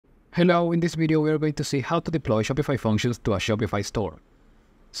Hello, in this video we are going to see how to deploy Shopify Functions to a Shopify store.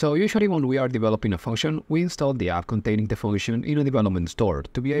 So usually when we are developing a function, we install the app containing the function in a development store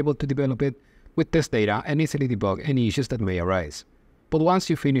to be able to develop it with test data and easily debug any issues that may arise. But once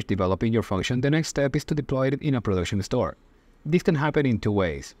you finish developing your function, the next step is to deploy it in a production store. This can happen in two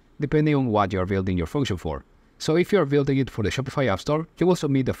ways, depending on what you are building your function for. So if you are building it for the Shopify App Store, you will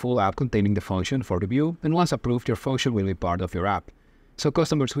submit the full app containing the function for review, and once approved, your function will be part of your app. So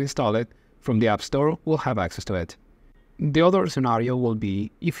customers who install it from the App Store will have access to it. The other scenario will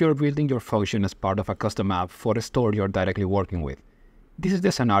be if you're building your function as part of a custom app for a store you're directly working with. This is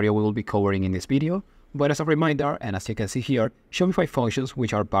the scenario we will be covering in this video, but as a reminder, and as you can see here, Shopify functions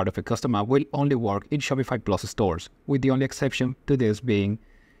which are part of a custom app will only work in Shopify Plus stores, with the only exception to this being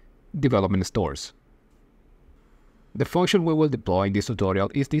development stores. The function we will deploy in this tutorial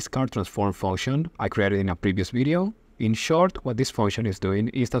is this cart transform function I created in a previous video. In short, what this function is doing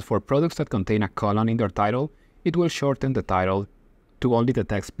is that for products that contain a colon in their title, it will shorten the title to only the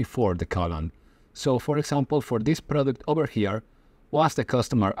text before the colon. So for example, for this product over here, once the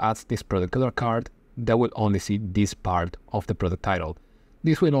customer adds this product to their cart, they will only see this part of the product title.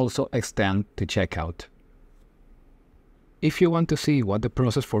 This will also extend to checkout. If you want to see what the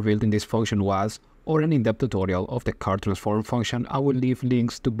process for building this function was, or an in-depth tutorial of the cart transform function, I will leave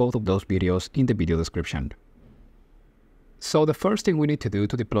links to both of those videos in the video description. So the first thing we need to do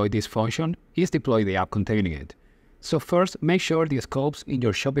to deploy this function is deploy the app containing it. So first, make sure the scopes in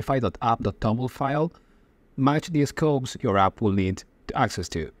your shopify.app.toml file match the scopes your app will need access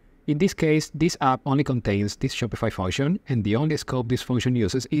to. In this case, this app only contains this Shopify function, and the only scope this function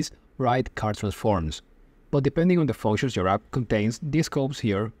uses is write cart transforms. But depending on the functions your app contains, these scopes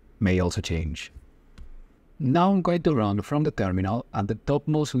here may also change. Now I'm going to run from the terminal at the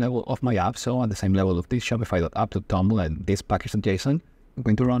topmost level of my app, so at the same level of this shopify.app.toml and this package.json, I'm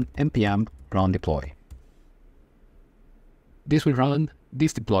going to run npm run deploy. This will run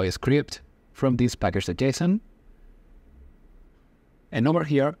this deploy script from this package.json. And over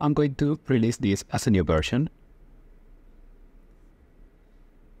here, I'm going to release this as a new version.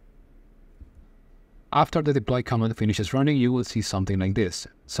 After the deploy command finishes running, you will see something like this.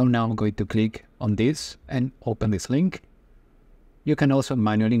 So now I'm going to click on this and open this link. You can also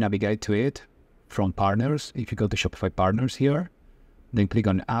manually navigate to it from partners. If you go to Shopify partners here, then click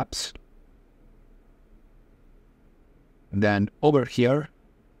on apps. Then over here,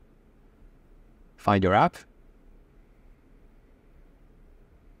 find your app.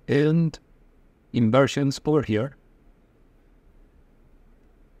 And in versions over here,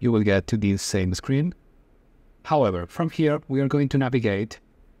 you will get to this same screen. However, from here, we are going to navigate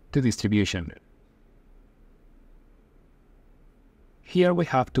to distribution. Here we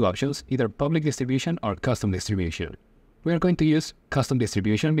have two options, either public distribution or custom distribution. We are going to use custom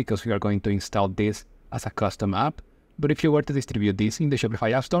distribution because we are going to install this as a custom app. But if you were to distribute this in the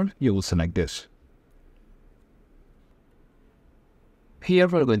Shopify App Store, you will select this. Here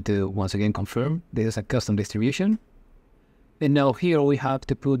we're going to once again confirm this is a custom distribution. And now here we have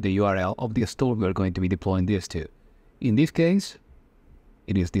to put the URL of the store we're going to be deploying this to. In this case,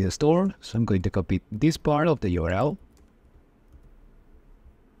 it is this store, so I'm going to copy this part of the URL.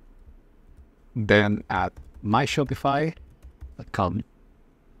 Then add myshopify.com.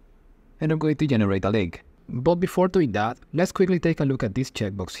 And I'm going to generate a link. But before doing that, let's quickly take a look at this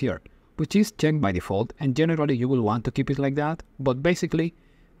checkbox here, which is checked by default, and generally you will want to keep it like that. But basically,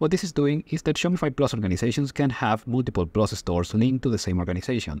 what this is doing is that Shopify Plus organizations can have multiple Plus stores linked to the same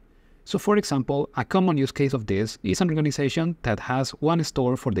organization. So for example, a common use case of this is an organization that has one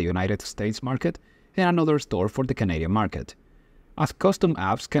store for the United States market and another store for the Canadian market. As custom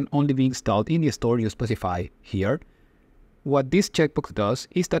apps can only be installed in the store you specify here, what this checkbox does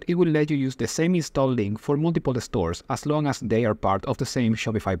is that it will let you use the same install link for multiple stores as long as they are part of the same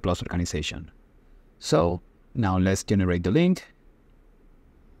Shopify Plus organization. So now let's generate the link.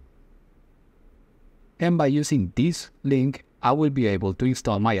 And by using this link, I will be able to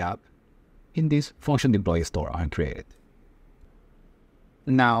install my app in this function deploy store I created.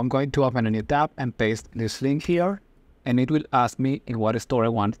 Now I'm going to open a new tab and paste this link here, and it will ask me in what store I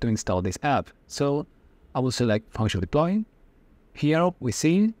want to install this app. So I will select function deploy. Here we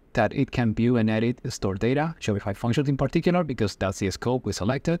see that it can view and edit store data, Shopify functions in particular, because that's the scope we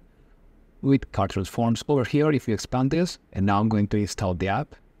selected, with cart transforms over here if you expand this. And now I'm going to install the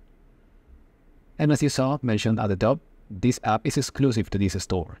app. And as you saw mentioned at the top, this app is exclusive to this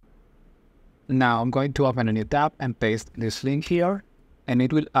store. Now I'm going to open a new tab and paste this link here, and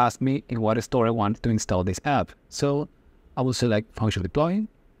it will ask me in what store I want to install this app. So I will select function deploy.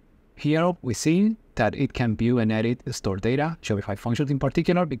 Here we see that it can view and edit store data, Shopify Functions in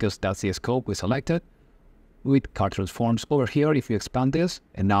particular, because that's the scope we selected, with cart transforms over here. If you expand this,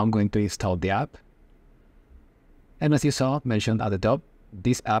 and now I'm going to install the app. And as you saw mentioned at the top,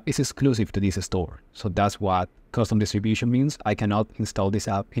 this app is exclusive to this store. So that's what custom distribution means. I cannot install this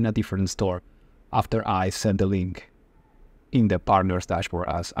app in a different store after I send the link in the partners dashboard,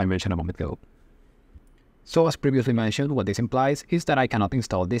 as I mentioned a moment ago. So as previously mentioned, what this implies is that I cannot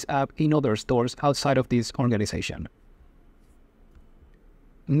install this app in other stores outside of this organization.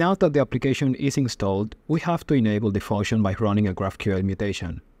 Now that the application is installed, we have to enable the function by running a GraphQL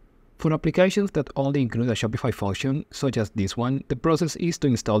mutation. For applications that only include a Shopify function, such as this one, the process is to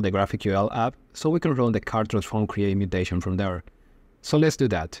install the GraphiQL app so we can run the cart transform create mutation from there. So let's do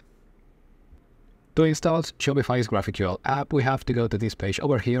that. To install Shopify's GraphiQL app, we have to go to this page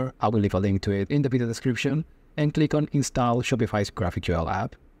over here. I will leave a link to it in the video description, and click on Install Shopify's GraphiQL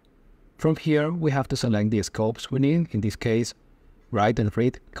app. From here, we have to select the scopes we need. In this case, write and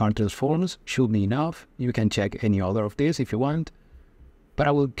read cart transforms should be enough. You can check any other of these if you want, but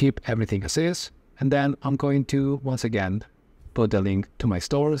I will keep everything as is. And then I'm going to, once again, put the link to my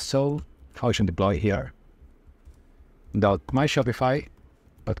store. So function deploy here,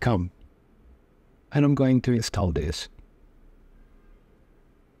 .myshopify.com. And I'm going to install this.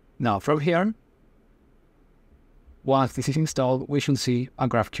 Now from here, once this is installed, we should see a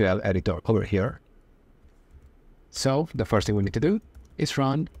GraphQL editor over here. So the first thing we need to do is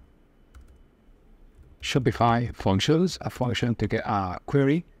run Shopify Functions, a function to get a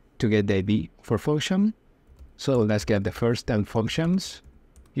query to get the ID for function. So let's get the first 10 functions.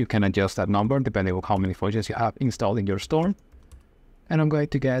 You can adjust that number depending on how many functions you have installed in your store. And I'm going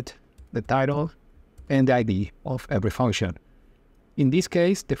to get the title and the ID of every function. In this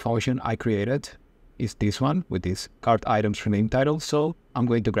case, the function I created is this one with this cart items rename title. So I'm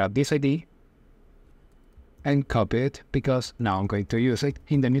going to grab this ID and copy it, because now I'm going to use it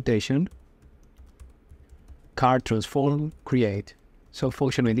in the mutation cart transform create. So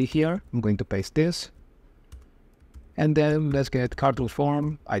function ID here, I'm going to paste this. And then let's get cart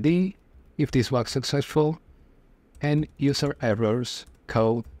transform ID, if this was successful, and user errors,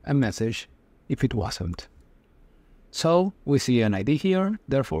 code, and message if it wasn't. So we see an ID here,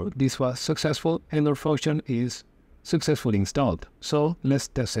 therefore this was successful and our function is successfully installed. So let's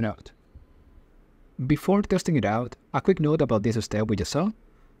test it out. Before testing it out, a quick note about this step we just saw.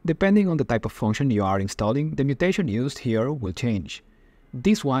 Depending on the type of function you are installing, the mutation used here will change.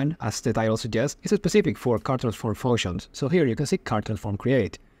 This one, as the title suggests, is specific for cart transform functions. So here you can see cart transform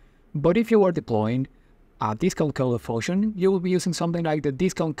create. But if you are deploying a discount code function, you will be using something like the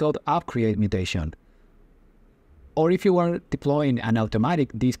discount code app create mutation. Or if you are deploying an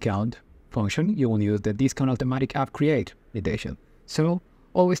automatic discount function, you will use the discount automatic app create mutation. So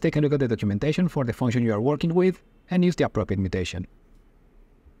always take a look at the documentation for the function you are working with and use the appropriate mutation.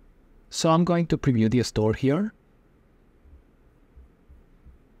 So I'm going to preview the store here.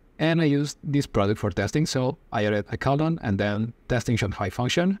 And I use this product for testing. So I added a colon and then testing Shopify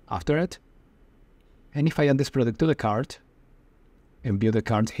function after it. And if I add this product to the cart and view the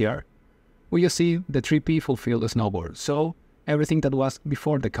cart here, we just see the 3P fulfilled snowboard. So everything that was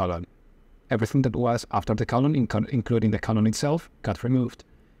before the colon, everything that was after the colon, including the colon itself, got removed.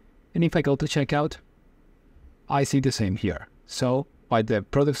 And if I go to checkout, I see the same here. So while the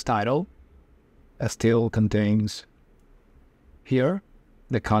product's title still contains here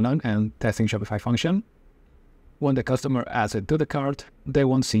the colon and testing Shopify function, when the customer adds it to the cart, they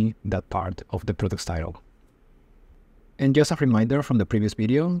won't see that part of the product's title. And just a reminder from the previous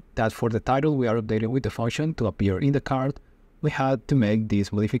video that for the title we are updating with the function to appear in the cart, we had to make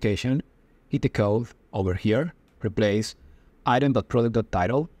this modification, hit the code over here, replace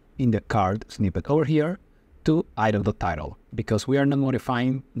item.product.title in the cart snippet over here to item.title, because we are not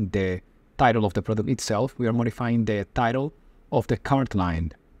modifying the title of the product itself, we are modifying the title of the cart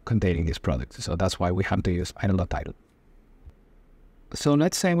line containing this product. So that's why we have to use item.title. So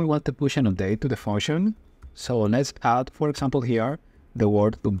let's say we want to push an update to the function. So let's add, for example, here the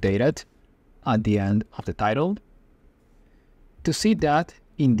word updated at the end of the title. To see that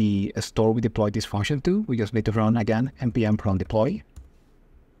in the store we deployed this function to, we just need to run again npm run deploy.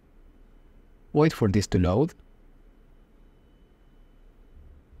 Wait for this to load.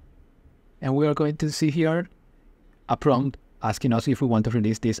 And we are going to see here a prompt asking us if we want to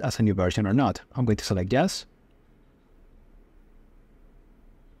release this as a new version or not. I'm going to select yes.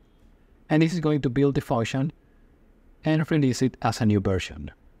 And this is going to build the function and release it as a new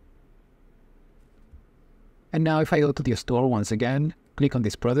version. And now if I go to the store once again, click on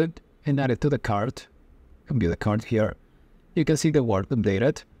this product and add it to the cart, and view the cart here, you can see the word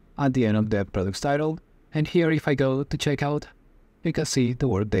updated at the end of the product's title. And here, if I go to checkout, you can see the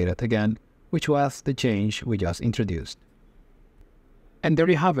word dated again, which was the change we just introduced. And there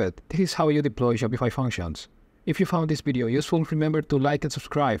you have it. This is how you deploy Shopify Functions. If you found this video useful, remember to like and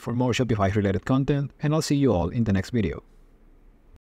subscribe for more Shopify related content, and I'll see you all in the next video.